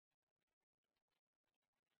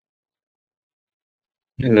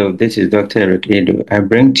Hello, this is Dr. Edo. I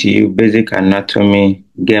bring to you Basic Anatomy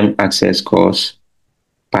Game Access course,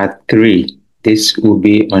 part 3. This will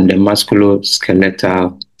be on the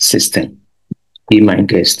musculoskeletal system. Be my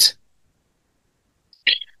guest.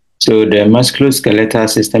 So the musculoskeletal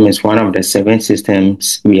system is one of the 7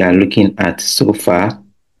 systems we are looking at so far,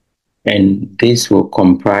 and this will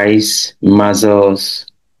comprise muscles,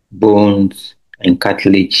 bones, and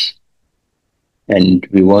cartilage. And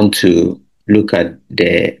we want to look at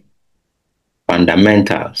the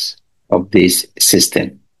fundamentals of this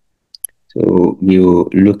system. So you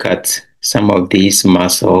look at some of these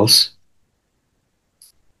muscles,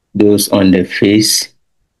 those on the face,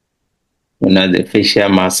 the facial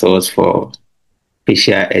muscles for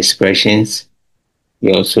facial expressions.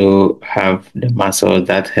 You also have the muscles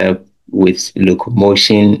that help with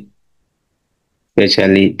locomotion,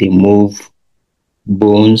 especially they move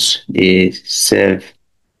bones, they serve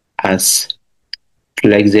as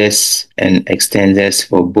flexors and extensors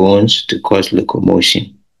for bones to cause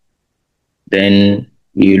locomotion. Then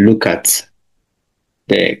you look at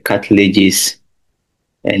the cartilages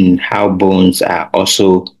and how bones are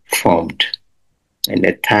also formed and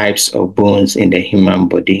the types of bones in the human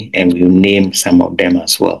body, and we'll name some of them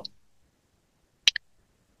as well.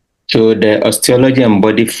 So the osteology and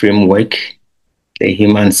body framework, the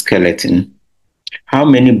human skeleton. How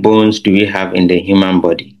many bones do we have in the human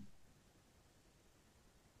body?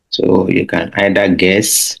 So you can either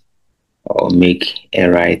guess or make a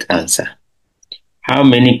right answer. How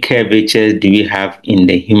many curvatures do we have in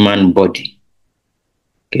the human body?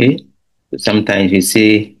 Okay, sometimes we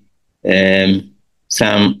say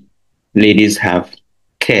some ladies have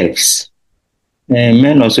curves.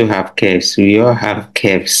 Men also have curves. We all have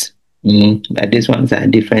curves. But these ones are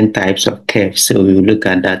different types of curves. So we will look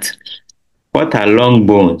at that. What are long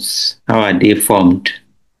bones? How are they formed?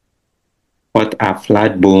 What are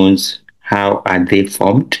flat bones? How are they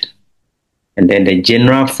formed? And then the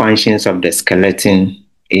general functions of the skeleton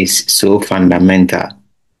is so fundamental.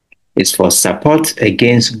 It's for support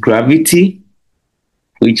against gravity,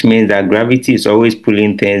 which means that gravity is always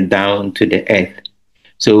pulling things down to the earth.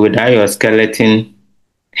 So without your skeleton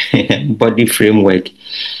body framework,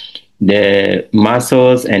 the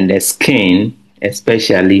muscles and the skin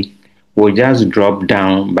especially will just drop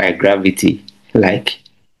down by gravity like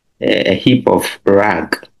a heap of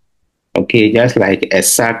rag. Okay, just like a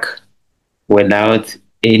sack without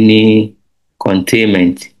any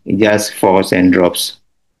containment, it just falls and drops.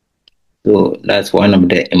 So that's one of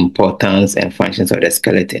the importance and functions of the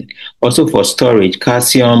skeleton. Also for storage,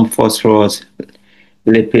 calcium, phosphorus,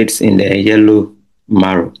 lipids in the yellow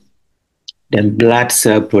marrow. Then blood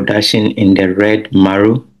cell production in the red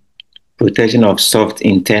marrow. Protection of soft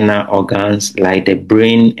internal organs like the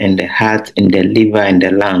brain and the heart and the liver and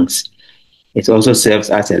the lungs. It also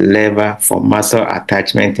serves as a lever for muscle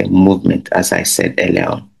attachment and movement, as I said earlier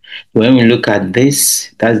on. When we look at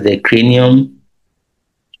this, that's the cranium,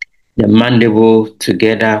 the mandible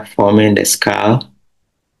together forming the skull.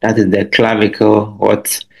 That is the clavicle,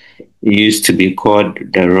 what used to be called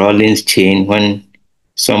the Rawlins chain when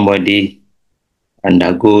somebody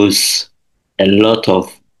undergoes a lot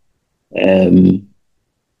of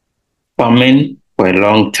farming for a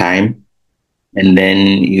long time, and then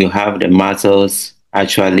you have the muscles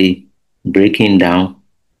actually breaking down.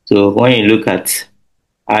 So when you look at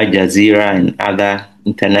Al Jazeera and other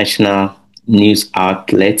international news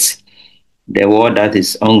outlets, the war that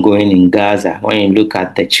is ongoing in Gaza, when you look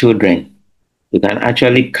at the children, you can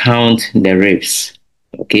actually count the rapes,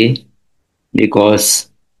 okay? Because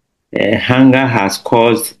hunger has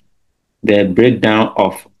caused the breakdown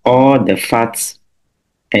of all the fats,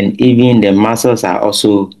 and even the muscles are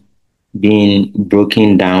also being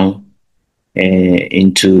broken down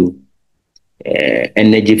into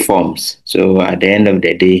energy forms. So at the end of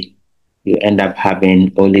the day, you end up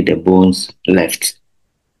having only the bones left.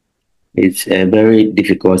 It's a very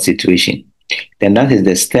difficult situation. Then that is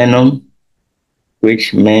the sternum,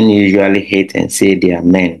 which men usually hate and say they are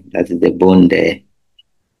men. That is the bone there.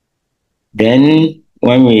 Then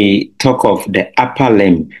when we talk of the upper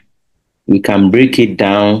limb, we can break it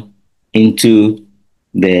down into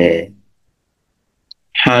the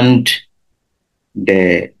hand,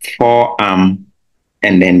 the forearm,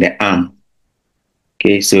 and then the arm.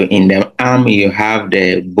 Okay, so in the arm, you have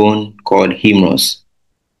the bone called humerus.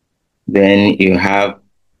 Then you have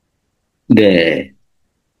the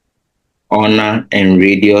ulna and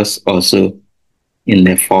radius also in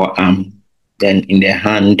the forearm. Then in the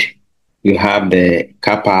hand, you have the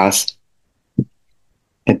carpals,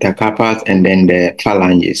 metacarpals, and then the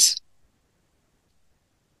phalanges.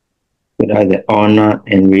 So that's the ulna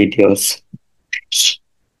and radius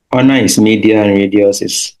Ulnar is medial and radius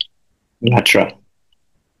is lateral.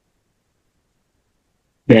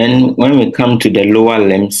 Then when we come to the lower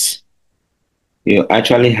limbs, you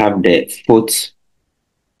actually have the foot,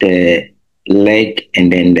 the leg,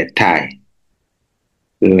 and then the thigh.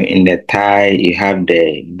 So in the thigh, you have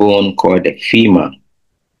the bone called the femur.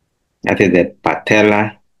 That is the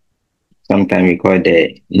patella. Sometimes we call it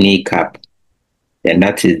the kneecap. And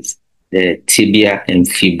that is the tibia and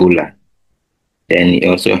fibula. Then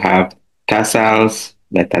you also have tarsals,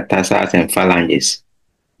 metatarsals, and phalanges.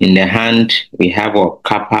 In the hand, we have our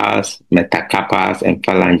carpals, metacarpals, and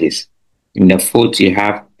phalanges. In the foot, you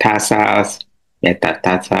have tarsals,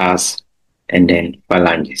 metatarsals, and then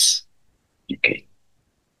phalanges. Okay.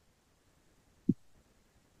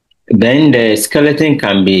 Then the skeleton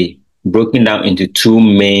can be broken down into two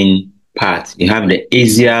main parts. You have the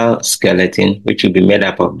axial skeleton, which will be made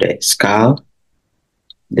up of the skull,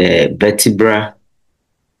 the vertebra,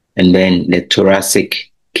 and then the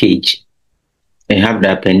thoracic cage. And you have the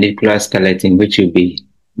appendicular skeleton, which will be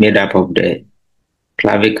made up of the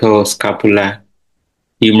clavicle, scapula,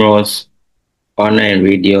 humerus, ulnar and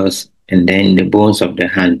radius, and then the bones of the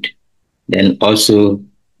hand. Then also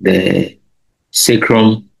the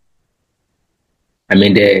sacrum,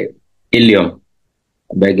 the ilium,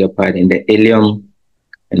 I beg your pardon, the ilium,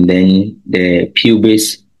 and then the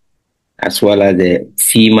pubis, as well as the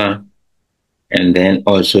femur, and then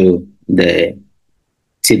also the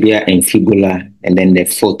tibia and fibula, and then the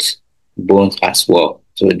foot bones as well.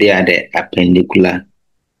 So they are the appendicular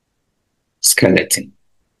skeleton.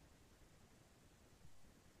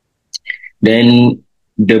 Then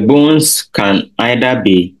the bones can either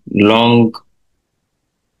be long,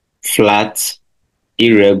 flat,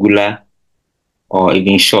 irregular, or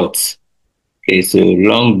even short. Okay, so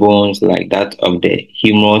long bones like that of the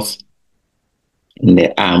humerus in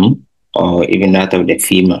the arm, or even that of the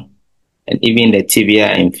femur. And even the tibia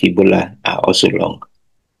and fibula are also long.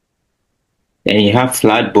 Then you have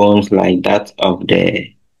flat bones like that of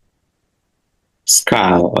the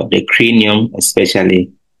skull or the cranium,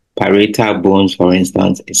 especially parietal bones, for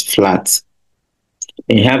instance, is flat.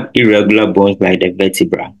 Then you have irregular bones like the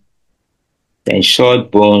vertebra. Then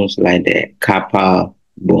short bones like the carpal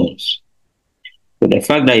bones. So the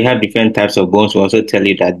fact that you have different types of bones will also tell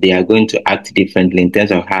you that they are going to act differently in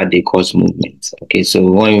terms of how they cause movements. Okay,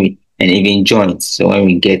 so and even joints. So when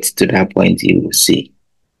we get to that point, you will see.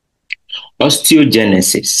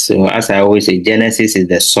 Osteogenesis. So as I always say, genesis is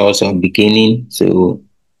the source of beginning. So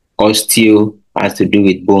osteo has to do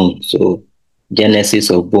with bone. So genesis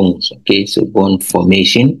of bones. Okay, so bone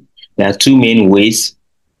formation. There are two main ways.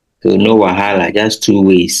 So no wahala, just two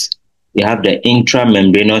ways. You have the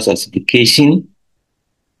intra-membranous ossification,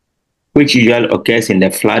 which usually occurs in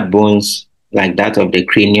the flat bones like that of the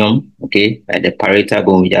cranium, okay, like the parietal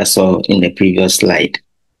bone we just saw in the previous slide.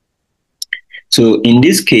 So in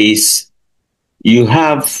this case, you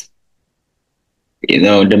have,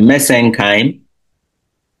 the mesenchyme,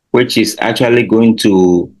 which is actually going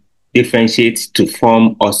to differentiate to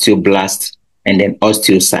form osteoblasts and then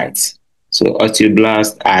osteocytes. So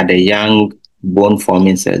osteoblasts are the young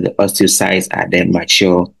bone-forming cells. The osteocytes are the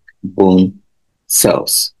mature bone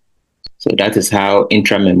cells. So that is how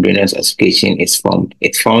intramembranous ossification is formed.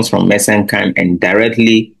 It forms from mesenchyme, and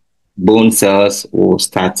directly bone cells will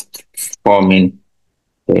start forming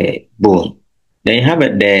the bone. Then you have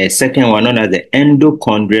the second one known as the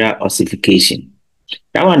endo-chondrial ossification.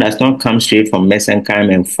 That one does not come straight from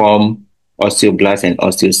mesenchyme and form osteoblasts and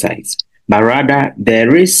osteocytes, but rather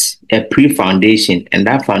there is a pre-foundation, and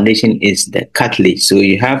that foundation is the cartilage. So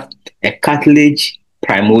you have a cartilage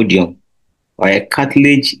primordium, or a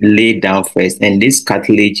cartilage laid down first, and this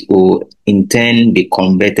cartilage will in turn be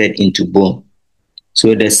converted into bone.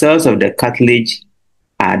 So the cells of the cartilage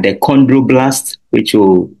are the chondroblasts, which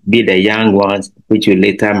will be the young ones, which will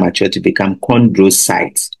later mature to become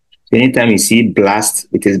chondrocytes. So anytime you see blast,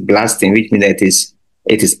 it is blasting, which means that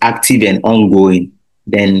it is active and ongoing.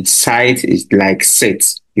 Then site is like sit.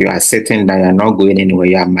 You are sitting that you are not going anywhere,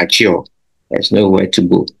 you are mature. There's nowhere to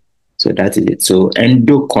go. So that is it. So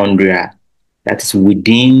endochondria, that is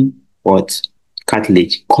within what?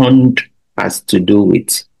 Cartilage. Chond has to do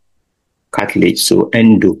with cartilage. So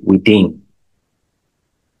endo, within.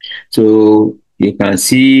 So you can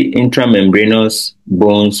see intramembranous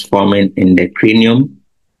bones forming in the cranium.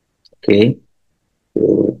 Okay.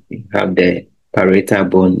 So you have the parietal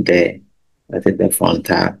bone there. That is the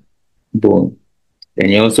frontal bone. Then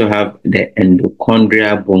you also have the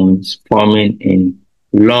endochondrial bones forming in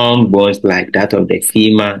long bones like that of the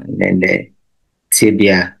femur and then the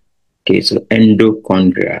tibia. Okay, so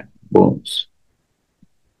endochondrial bones.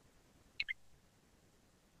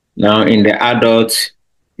 Now, in the adult,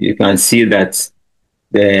 you can see that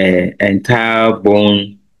the entire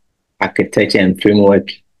bone architecture and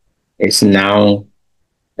framework is now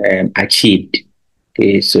achieved.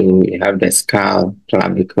 Okay, so you have the skull,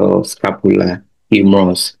 clavicle, scapula,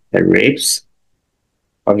 humerus, the ribs.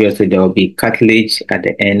 Obviously, there will be cartilage at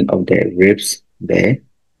the end of the ribs there.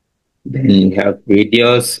 Then you have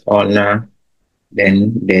radius, ulnar,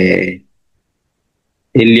 then the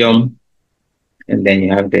ilium, and then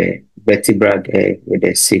you have the vertebra there with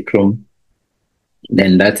the sacrum.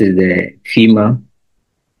 Then that is the femur.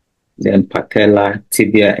 Then patella,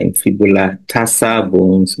 tibia, and fibula, tarsal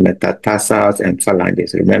bones, metatarsals, and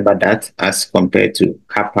phalanges. Remember that as compared to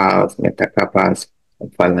carpals, metacarpals,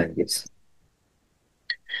 and phalanges.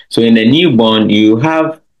 So in the newborn, you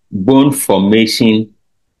have bone formation,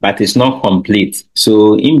 but it's not complete.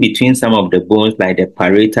 So in between some of the bones, like the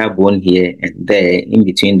parietal bone here and there, in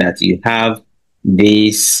between that, you have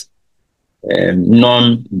this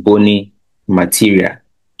non-bony material.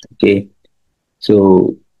 Okay,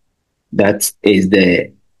 so that is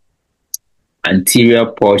the anterior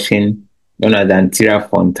portion known as the anterior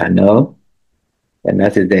fontanelle, and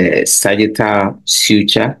that is the sagittal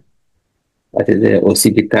suture. That is the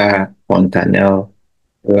occipital fontanelle,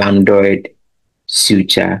 lambdoid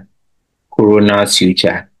suture, coronal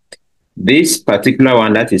suture. This particular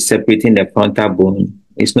one that is separating the frontal bone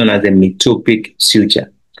is known as the metopic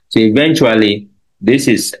suture. So eventually, this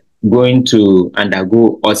is going to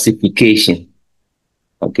undergo ossification,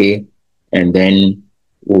 okay, and then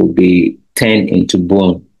will be turned into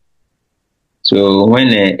bone. So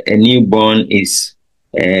when a newborn is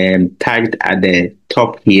tagged at the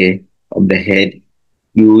top here of the head,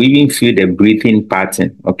 you even feel the breathing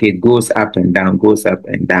pattern. Okay, it goes up and down, goes up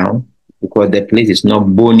and down, because the place is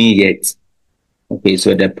not bony yet. Okay,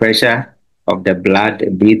 so the pressure of the blood, the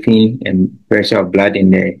breathing and pressure of blood in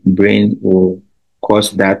the brain will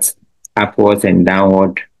cause that upwards and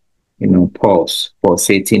downward,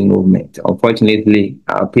 pulsating movement. Unfortunately,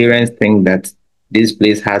 our parents think that this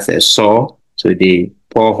place has a sore, so they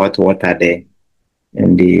pour hot water there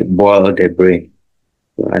and they boil the brain.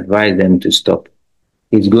 So advise them to stop.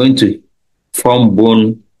 It's going to form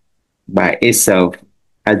bone by itself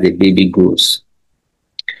as the baby grows.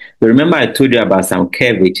 So remember, I told you about some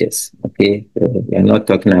curvatures. Okay, so we are not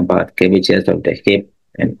talking about curvatures of the hip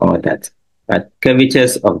and all that, but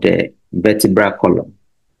curvatures of the vertebral column.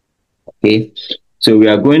 Okay, so we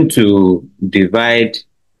are going to divide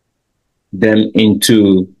them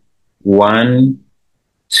into 1,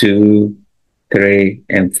 2, 3,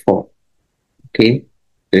 and 4. Okay,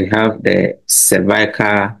 we have the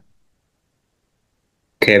cervical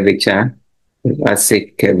curvature,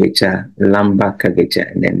 thoracic curvature, lumbar curvature,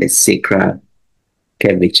 and then the sacral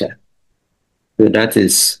curvature. So that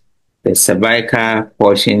is the cervical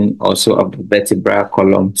portion also of the vertebral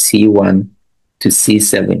column C1 to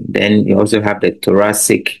C7. Then you also have the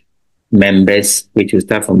thoracic members, which will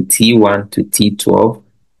start from T1 to T12.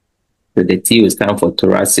 So the T will stand for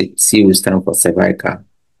thoracic, C will stand for cervical.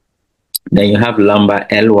 Then you have lumbar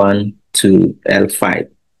L1 to L5.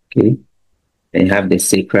 Okay. Then you have the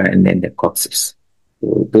sacral and then the coccyx.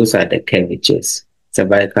 So those are the curvatures: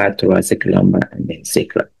 cervical, thoracic, lumbar, and then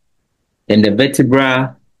sacral. Then the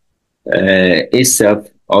vertebra itself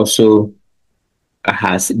also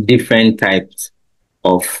has different types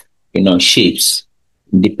of shapes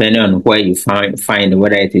depending on where you find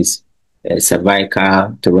whether it is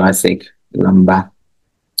cervical, thoracic, lumbar,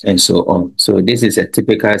 and so on. So this is a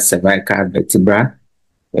typical cervical vertebra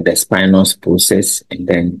with the spinous process and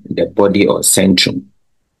then the body or centrum.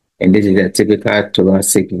 And this is a typical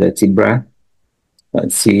thoracic vertebra.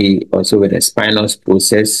 Let's see also with the spinous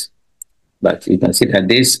process, but you can see that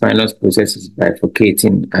this spinous process is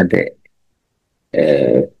bifurcating at the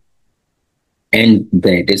end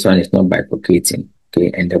there. This one is not bifurcating. Okay,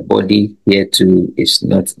 and the body here too is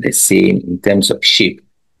not the same in terms of shape,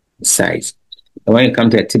 size. And when it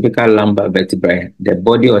comes to a typical lumbar vertebra, the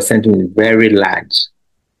body or centrum is very large,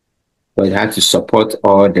 but it has to support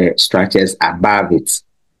all the structures above it,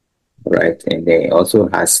 right? And then it also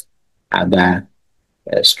has other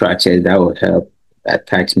structures that will help the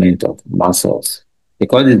attachment of muscles.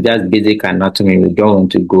 Because it's just basic anatomy, we don't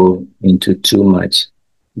want to go into too much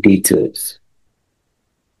details.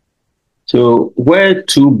 So where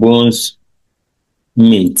two bones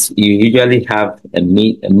meet, you usually have a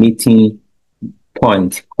meeting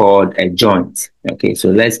point called a joint. Okay, so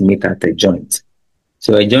let's meet at a joint.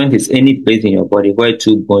 So a joint is any place in your body where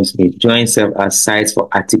two bones meet. Joints serve as sites for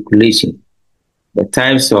articulation. The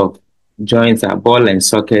types of joints are ball and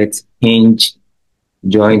socket, hinge,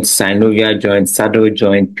 joint, synovial joint, saddle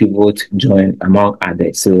joint, pivot joint, among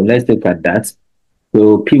others. So let's look at that.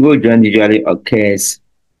 So pivot joint usually occurs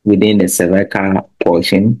within the cervical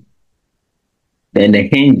portion. Then the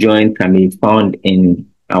hinge joint can be found in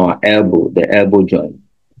our elbow, the elbow joint,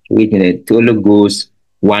 which it only goes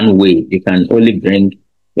one way. You can only bring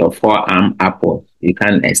your forearm upward. You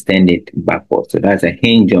can't extend it backward. So that's a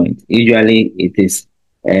hinge joint. Usually it is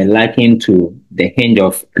likened to the hinge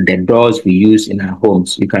of the doors we use in our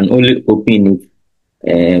homes. You can only open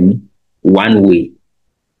it one way.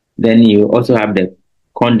 Then you also have the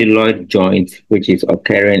condyloid joint, which is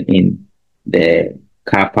occurring in the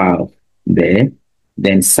carpal there.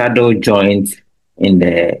 Then saddle joint in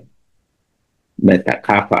the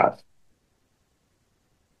metacarpal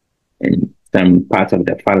and some part of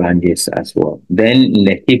the phalanges as well. Then in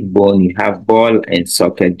the hip bone, you have ball and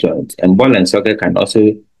socket joints. And ball and socket can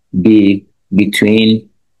also be between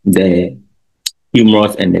the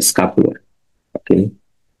humerus and the scapula. Okay.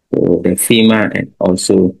 So the femur and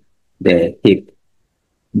also the hip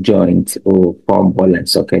joint or form ball and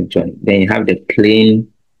socket joint. Then you have the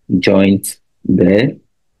plain joint there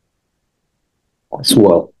as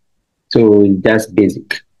well. So that's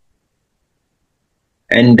basic.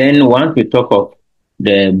 And then once we talk of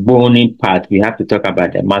the bony part, we have to talk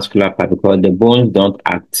about the muscular part because the bones don't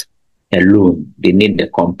act alone. They need the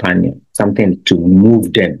companion, something to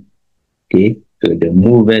move them. Okay, so the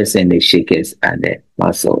movers and the shakers are the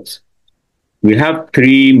muscles. We have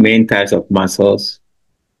three main types of muscles: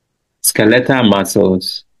 skeletal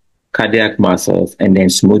muscles, cardiac muscles, and then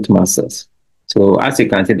smooth muscles. So as you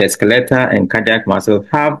can see, the skeletal and cardiac muscles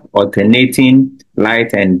have alternating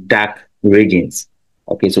light and dark regions.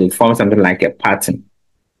 Okay, so it forms something like a pattern.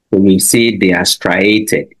 So we see they are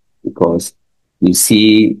striated because you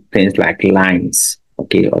see things like lines,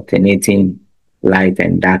 okay, alternating light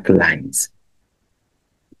and dark lines.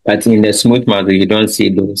 But in the smooth muscle, you don't see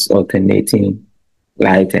those alternating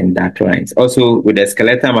light and dark lines. Also, with the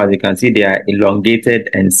skeletal muscle, you can see they are elongated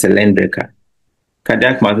and cylindrical.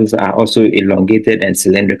 Cardiac muscles are also elongated and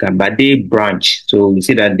cylindrical, but they branch. So you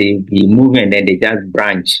see that they be moving and then they just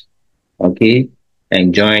branch, okay,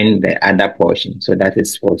 and join the other portion. So that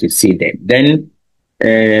is what you see there. Then,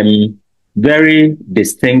 very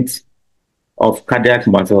distinct of cardiac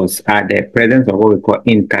muscles are the presence of what we call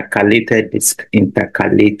intercalated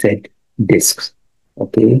discs.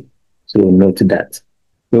 Okay, so note that.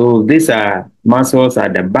 So these are muscles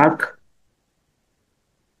at the back.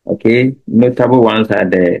 Okay, notable ones are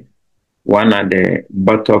the one at the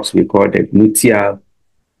buttocks we call the gluteal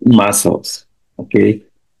muscles. Okay.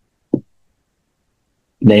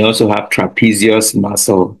 Then you also have trapezius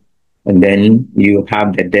muscle, and then you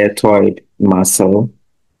have the deltoid muscle.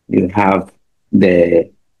 You have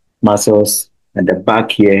the muscles at the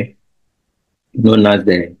back here, known as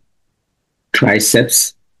the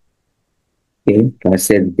triceps, okay,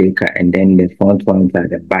 triceps brachii, and then the front ones are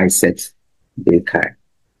the biceps brachii.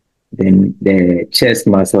 Then the chest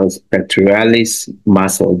muscles, pectoralis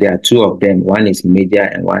muscle, there are two of them. One is major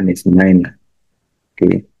and one is minor.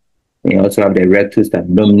 Okay. And you also have the rectus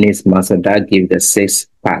abdominis muscle that gives the 6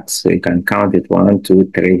 parts. So you can count it 1,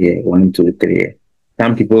 2, 3 here, 1, 2, 3 here.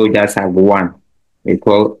 Some people just have one. We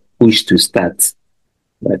call push to start.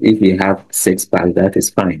 But if you have 6 parts, that is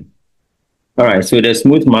fine. All right, so the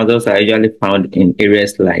smooth muscles are usually found in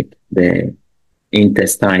areas like the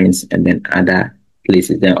intestines and then other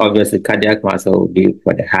places. Then obviously cardiac muscle will be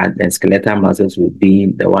for the heart, then skeletal muscles will be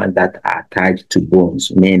the ones that are tied to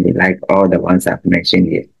bones, mainly like all the ones I've mentioned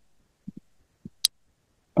here.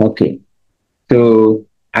 Okay, so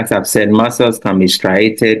as I've said, muscles can be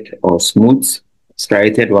striated or smooth.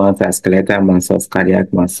 Striated ones are skeletal muscles,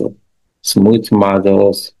 cardiac muscle. Smooth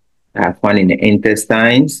muscles are found in the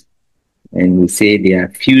intestines, and we say they are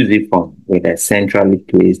fusiform with a centrally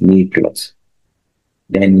placed nucleus.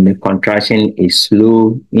 Then the contraction is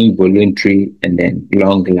slow, involuntary, and then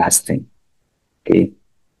long-lasting. Okay,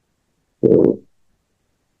 so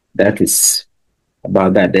that is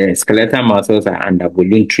about that. The skeletal muscles are under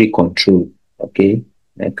voluntary control. Okay,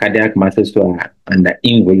 the cardiac muscles are under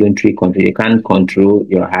involuntary control. You can't control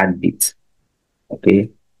your heartbeat. Okay,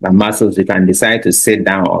 but muscles, you can decide to sit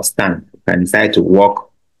down or stand. You can decide to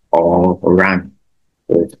walk or run.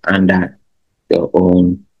 So it's under your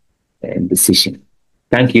own decision.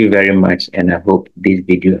 Thank you very much, and I hope this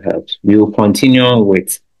video helps. We will continue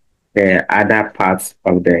with the other parts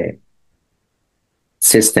of the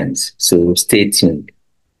systems, so stay tuned.